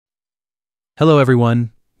Hello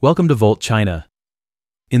everyone, welcome to Volt China.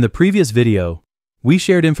 In the previous video, we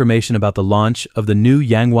shared information about the launch of the new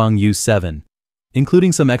Yangwang U7,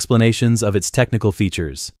 including some explanations of its technical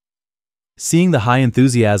features. Seeing the high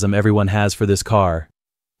enthusiasm everyone has for this car,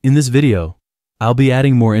 in this video, I'll be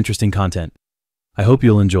adding more interesting content. I hope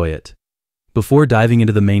you'll enjoy it. Before diving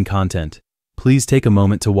into the main content, please take a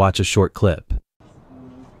moment to watch a short clip.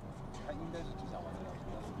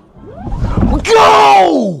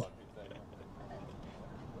 Go!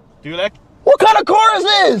 Do you like What kind of car is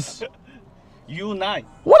this? U9?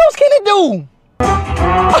 What else can it do?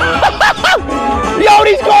 Yo,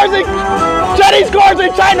 Chinese cars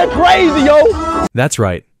in China crazy, yo. That's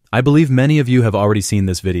right. I believe many of you have already seen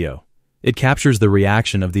this video. It captures the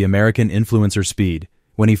reaction of the American influencer Speed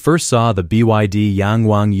when he first saw the BYD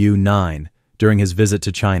Yanguang U9 during his visit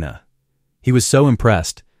to China. He was so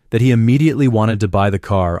impressed that he immediately wanted to buy the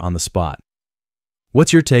car on the spot.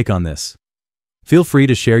 What's your take on this? Feel free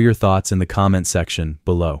to share your thoughts in the comment section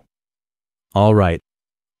below. All right,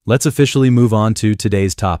 let's officially move on to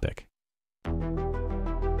today's topic.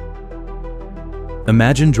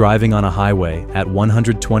 Imagine driving on a highway at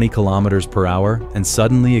 120 kilometers per hour and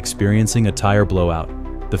suddenly experiencing a tire blowout.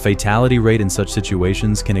 The fatality rate in such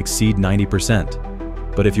situations can exceed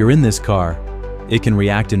 90%. But if you're in this car, it can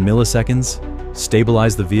react in milliseconds,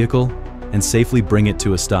 stabilize the vehicle, and safely bring it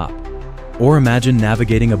to a stop. Or imagine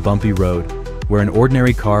navigating a bumpy road where an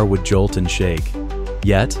ordinary car would jolt and shake.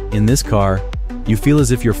 Yet, in this car, you feel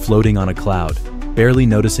as if you're floating on a cloud, barely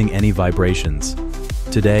noticing any vibrations.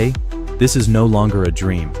 Today, this is no longer a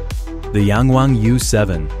dream. The Yangwang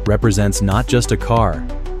U7 represents not just a car,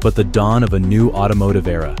 but the dawn of a new automotive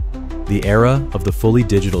era, the era of the fully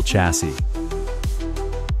digital chassis.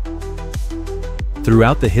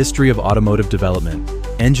 Throughout the history of automotive development,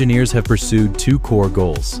 engineers have pursued two core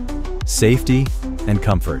goals: safety and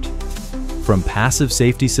comfort. From passive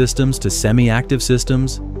safety systems to semi-active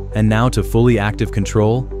systems, and now to fully active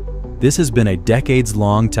control, this has been a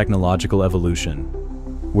decades-long technological evolution.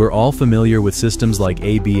 We're all familiar with systems like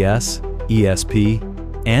ABS, ESP,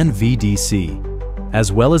 and VDC,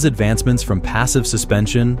 as well as advancements from passive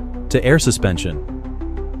suspension to air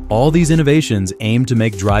suspension. All these innovations aim to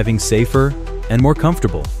make driving safer and more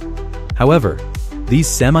comfortable. However, these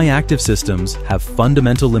semi-active systems have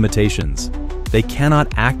fundamental limitations. They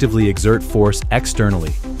cannot actively exert force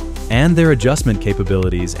externally, and their adjustment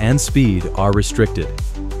capabilities and speed are restricted.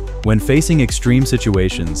 When facing extreme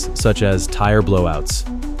situations such as tire blowouts,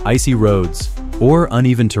 icy roads, or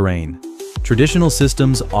uneven terrain, traditional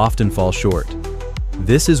systems often fall short.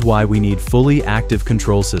 This is why we need fully active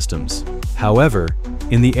control systems. However,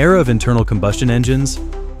 in the era of internal combustion engines,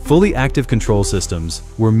 fully active control systems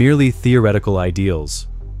were merely theoretical ideals.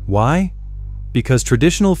 Why? Because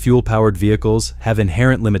traditional fuel-powered vehicles have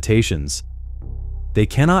inherent limitations. They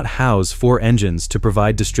cannot house four engines to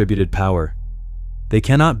provide distributed power. They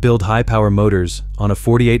cannot build high-power motors on a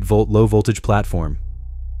 48-volt low-voltage platform.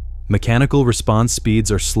 Mechanical response speeds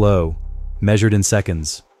are slow, measured in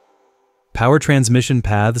seconds. Power transmission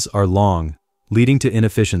paths are long, leading to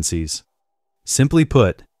inefficiencies. Simply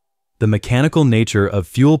put, the mechanical nature of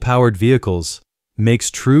fuel-powered vehicles makes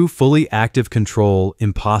true fully active control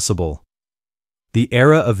impossible. The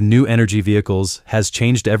era of new energy vehicles has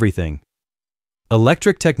changed everything.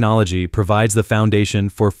 Electric technology provides the foundation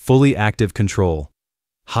for fully active control.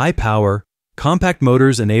 High power, compact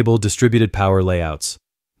motors enable distributed power layouts.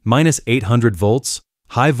 Minus 800 volts,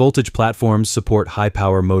 high voltage platforms support high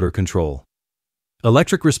power motor control.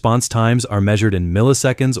 Electric response times are measured in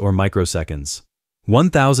milliseconds or microseconds,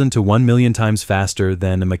 1,000 to 1 million times faster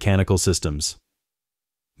than mechanical systems.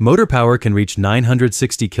 Motor power can reach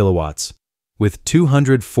 960 kilowatts, with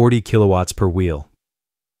 240 kilowatts per wheel.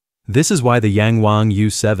 This is why the Yangwang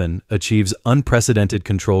U7 achieves unprecedented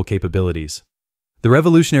control capabilities. The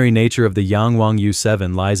revolutionary nature of the Yangwang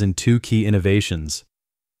U7 lies in two key innovations: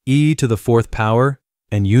 E to the fourth power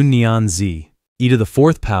and Yun Nian Z. E to the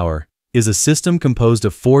fourth power is a system composed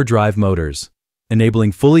of four drive motors,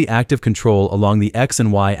 enabling fully active control along the X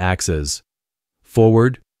and Y axes,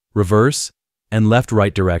 forward, reverse, and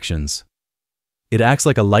left-right directions. It acts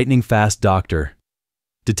like a lightning-fast doctor,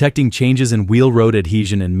 detecting changes in wheel road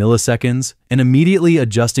adhesion in milliseconds and immediately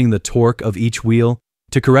adjusting the torque of each wheel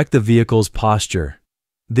to correct the vehicle's posture.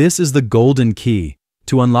 This is the golden key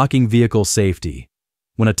to unlocking vehicle safety.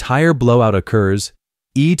 When a tire blowout occurs,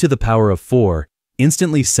 E to the power of 4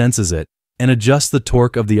 instantly senses it and adjusts the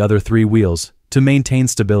torque of the other three wheels to maintain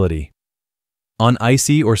stability. On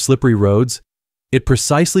icy or slippery roads, it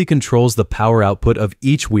precisely controls the power output of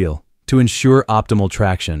each wheel to ensure optimal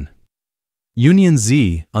traction. Yun Nian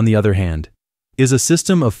Z, on the other hand, is a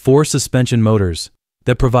system of 4 suspension motors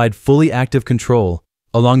that provide fully active control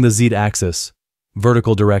along the Z-axis,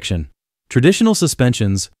 vertical direction. Traditional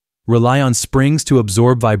suspensions rely on springs to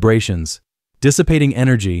absorb vibrations, dissipating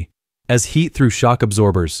energy as heat through shock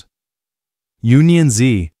absorbers. Yun Nian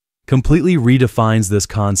Z completely redefines this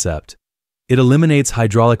concept. It eliminates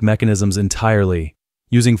hydraulic mechanisms entirely,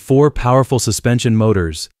 using 4 powerful suspension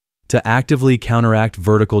motors to actively counteract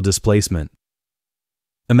vertical displacement.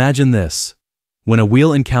 Imagine this. When a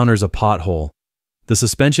wheel encounters a pothole, the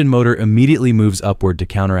suspension motor immediately moves upward to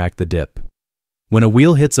counteract the dip. When a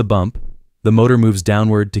wheel hits a bump, the motor moves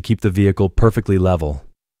downward to keep the vehicle perfectly level.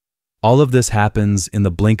 All of this happens in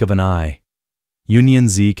the blink of an eye. Yun Nian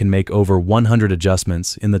Z can make over 100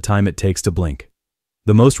 adjustments in the time it takes to blink.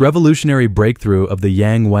 The most revolutionary breakthrough of the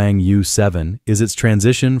Yangwang U7 is its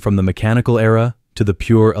transition from the mechanical era to the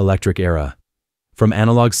pure electric era, from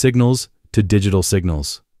analog signals to digital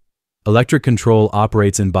signals. Electric control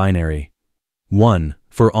operates in binary, 1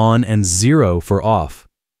 for on and 0 for off,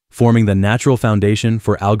 forming the natural foundation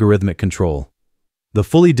for algorithmic control. The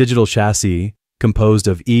fully digital chassis, composed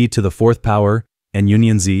of e to the 4th power and Yun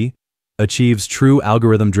Nian Z, achieves true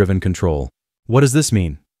algorithm-driven control. What does this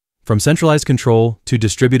mean? From centralized control to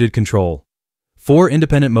distributed control. 4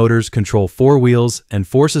 independent motors control 4 wheels and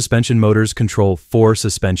 4 suspension motors control 4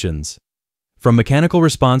 suspensions. From mechanical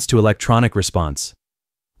response to electronic response.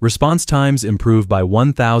 Response times improve by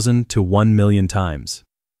 1,000 to 1,000,000 times.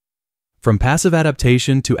 From passive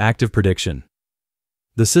adaptation to active prediction.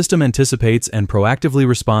 The system anticipates and proactively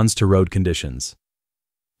responds to road conditions.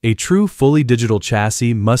 A true fully digital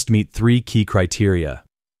chassis must meet 3 key criteria.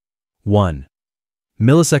 1.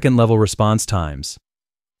 Millisecond-level response times.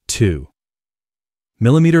 2.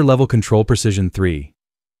 Millimeter-level control precision. 3.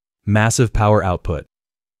 Massive power output.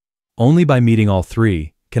 Only by meeting all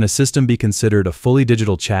 3 can a system be considered a fully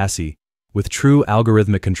digital chassis with true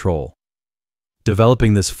algorithmic control.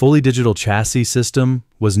 Developing this fully digital chassis system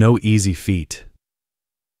was no easy feat.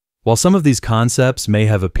 While some of these concepts may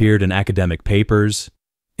have appeared in academic papers,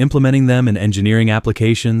 implementing them in engineering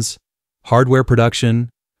applications, hardware production,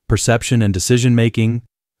 perception and decision-making,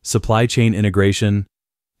 supply chain integration,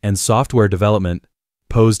 and software development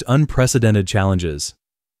posed unprecedented challenges.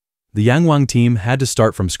 The Yangwang team had to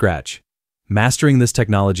start from scratch, mastering this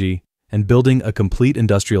technology and building a complete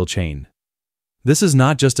industrial chain. This is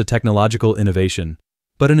not just a technological innovation,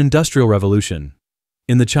 but an industrial revolution.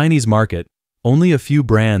 In the Chinese market, only a few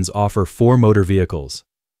brands offer 4 motor vehicles: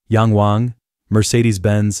 Yangwang,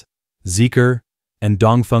 Mercedes-Benz, Zeekr, and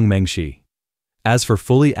Dongfeng Mengshi. As for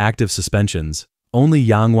fully active suspensions, only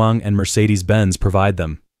Yangwang and Mercedes-Benz provide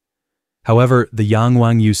them. However, the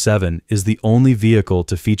Yangwang U7 is the only vehicle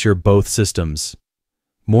to feature both systems.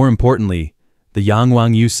 More importantly, the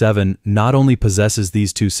Yangwang U7 not only possesses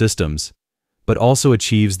these 2 systems, but also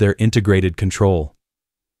achieves their integrated control.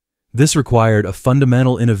 This required a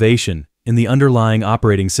fundamental innovation in the underlying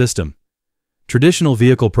operating system. Traditional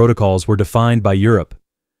vehicle protocols were defined by Europe,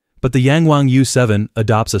 but the Yangwang U7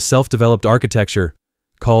 adopts a self-developed architecture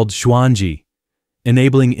called Xuanzhi,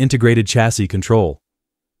 enabling integrated chassis control.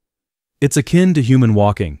 It's akin to human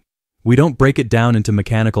walking. We don't break it down into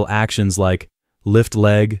mechanical actions like lift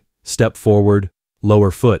leg, step forward,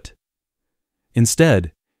 lower foot.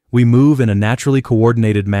 Instead, we move in a naturally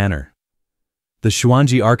coordinated manner. The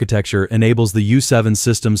Xuanzhi architecture enables the U7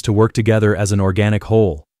 systems to work together as an organic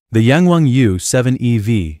whole. The Yangwang U7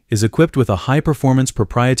 EV is equipped with a high-performance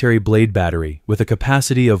proprietary blade battery with a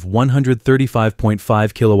capacity of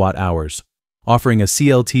 135.5 kilowatt-hours, offering a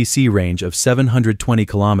CLTC range of 720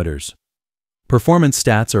 kilometers. Performance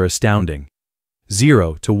stats are astounding.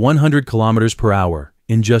 0 to 100 kilometers per hour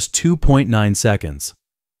in just 2.9 seconds.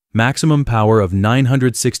 Maximum power of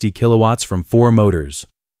 960 kilowatts from 4 motors.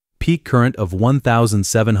 Peak current of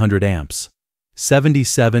 1,700 amps.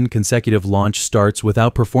 77 consecutive launch starts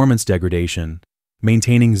without performance degradation,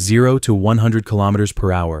 maintaining 0 to 100 kilometers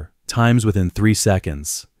per hour, times within 3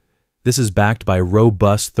 seconds. This is backed by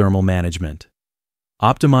robust thermal management.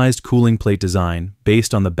 Optimized cooling plate design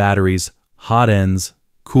based on the battery's hot ends,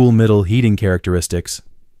 cool middle heating characteristics.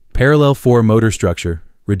 Parallel 4 motor structure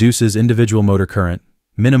reduces individual motor current,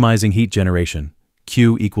 minimizing heat generation.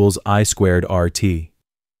 Q equals I squared RT.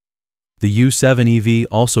 The U7 EV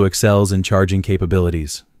also excels in charging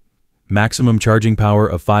capabilities. Maximum charging power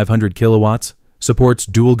of 500 kilowatts, supports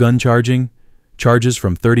dual gun charging, charges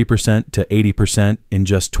from 30% to 80% in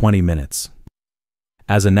just 20 minutes.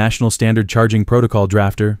 As a national standard charging protocol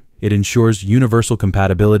drafter, it ensures universal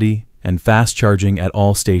compatibility and fast charging at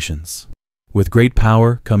all stations. With great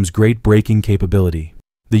power comes great braking capability.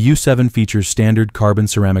 The U7 features standard carbon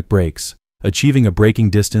ceramic brakes, achieving a braking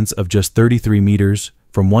distance of just 33 meters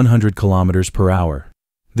from 100 kilometers per hour.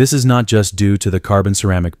 This is not just due to the carbon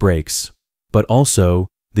ceramic brakes, but also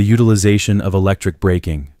the utilization of electric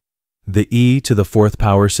braking. The E to the fourth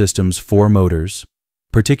power system's 4 motors,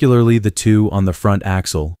 particularly the 2 on the front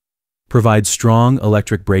axle, provide strong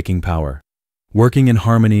electric braking power, working in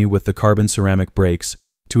harmony with the carbon ceramic brakes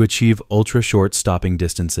to achieve ultra-short stopping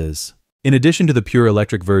distances. In addition to the pure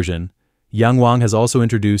electric version, Yangwang has also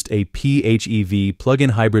introduced a PHEV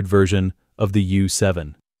plug-in hybrid version of the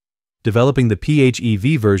U7. Developing the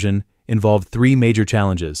PHEV version involved 3 major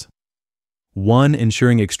challenges. 1.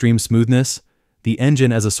 Ensuring extreme smoothness. The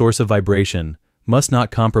engine as a source of vibration must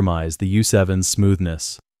not compromise the U7's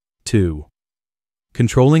smoothness. 2.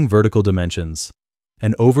 Controlling vertical dimensions.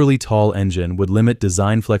 An overly tall engine would limit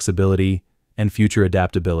design flexibility and future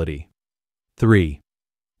adaptability. 3.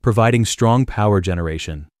 Providing strong power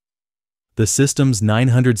generation. The system's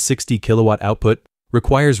 960 kilowatt output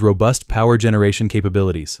requires robust power generation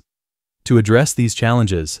capabilities. To address these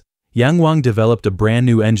challenges, Yangwang developed a brand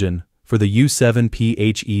new engine for the U7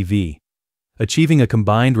 PHEV, achieving a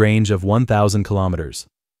combined range of 1,000 kilometers.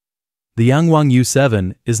 The Yangwang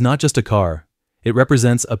U7 is not just a car, it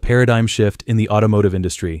represents a paradigm shift in the automotive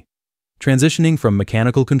industry, transitioning from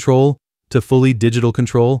mechanical control to fully digital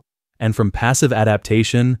control and from passive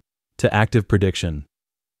adaptation to active prediction.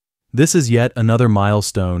 This is yet another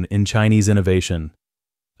milestone in Chinese innovation,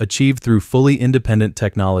 achieved through fully independent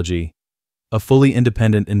technology, a fully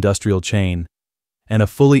independent industrial chain, and a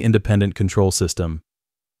fully independent control system,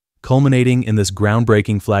 culminating in this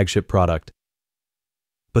groundbreaking flagship product.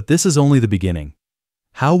 But this is only the beginning.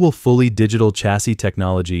 How will fully digital chassis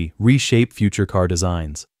technology reshape future car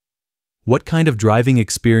designs? What kind of driving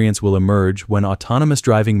experience will emerge when autonomous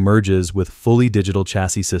driving merges with fully digital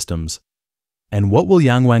chassis systems? And what will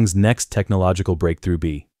Yangwang's next technological breakthrough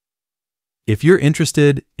be? If you're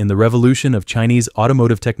interested in the revolution of Chinese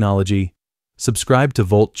automotive technology, subscribe to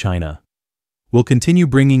Volt China. We'll continue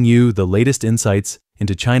bringing you the latest insights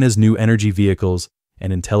into China's new energy vehicles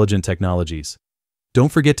and intelligent technologies.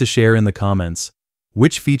 Don't forget to share in the comments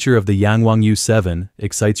which feature of the Yangwang U7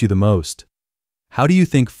 excites you the most. How do you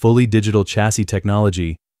think fully digital chassis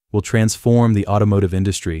technology will transform the automotive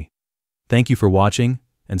industry? Thank you for watching,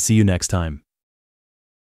 and see you next time.